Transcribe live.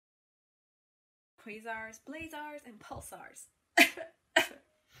Quasars, Blazars, and Pulsars.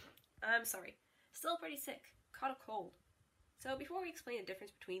 I'm sorry. Still pretty sick. Caught a cold. So before we explain the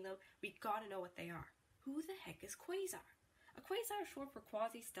difference between them, we gotta know what they are. Who the heck is Quasar? A quasar is short for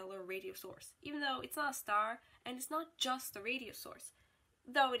quasi-stellar radio source, even though it's not a star, and it's not just the radio source,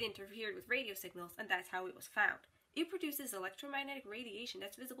 though it interfered with radio signals, and that's how it was found. It produces electromagnetic radiation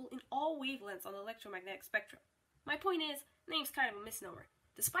that's visible in all wavelengths on the electromagnetic spectrum. My point is, the name's kind of a misnomer.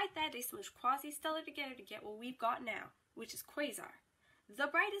 Despite that, they smooshed quasi-stellar together to get what we've got now, which is Quasar. The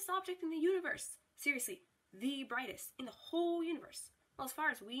brightest object in the universe. Seriously, the brightest in the whole universe. Well, as far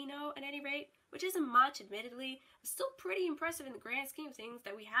as we know, at any rate, which isn't much, admittedly, but still pretty impressive in the grand scheme of things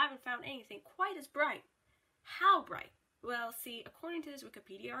that we haven't found anything quite as bright. How bright? Well, see, according to this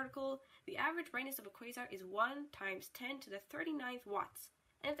Wikipedia article, the average brightness of a quasar is 1 times 10 to the 39th watts.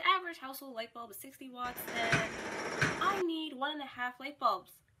 And if the average household light bulb is 60 watts, then I need 1.5 light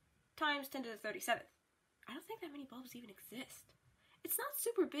bulbs times 10 to the 37th. I don't think that many bulbs even exist. It's not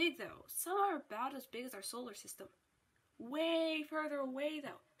super big, though. Some are about as big as our solar system. Way further away,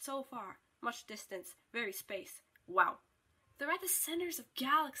 though. So far. Much distance. Very space. Wow. They're at the centers of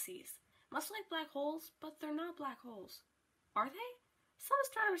galaxies. Much like black holes, but they're not black holes. Are they? Some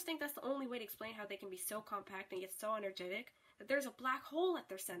astronomers think that's the only way to explain how they can be so compact and yet so energetic, that there's a black hole at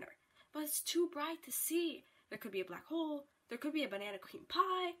their center. But it's too bright to see. There could be a black hole. There could be a banana cream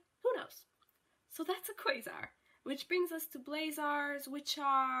pie. Who knows? So that's a quasar. Which brings us to blazars, which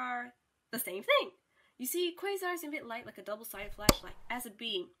are the same thing. You see, quasars emit light like a double-sided flashlight, as a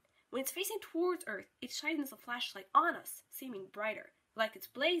beam. When it's facing towards Earth, it shines a flashlight on us, seeming brighter, like it's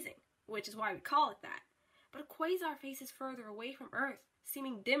blazing, which is why we call it that. But a quasar faces further away from Earth,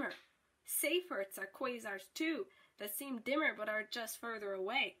 seeming dimmer. Seyferts are quasars too, that seem dimmer but are just further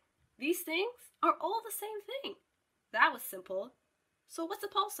away. These things are all the same thing. That was simple. So what's a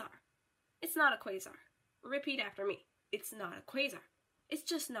pulsar? It's not a quasar. Repeat after me. It's not a quasar. It's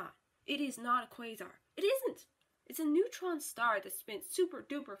just not. It is not a quasar. It isn't. It's a neutron star that spins super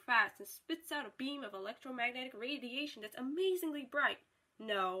duper fast and spits out a beam of electromagnetic radiation that's amazingly bright.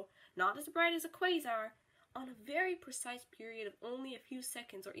 No, not as bright as a quasar, on a very precise period of only a few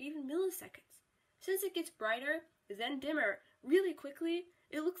seconds or even milliseconds. Since it gets brighter, then dimmer, really quickly,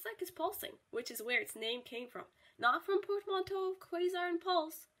 it looks like it's pulsing, which is where its name came from. Not from portmanteau of quasar and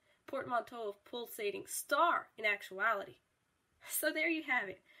pulse, portmanteau of pulsating star in actuality. So there you have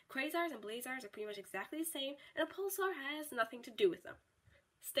it. Quasars and blazars are pretty much exactly the same, and a pulsar has nothing to do with them.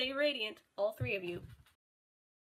 Stay radiant, all three of you.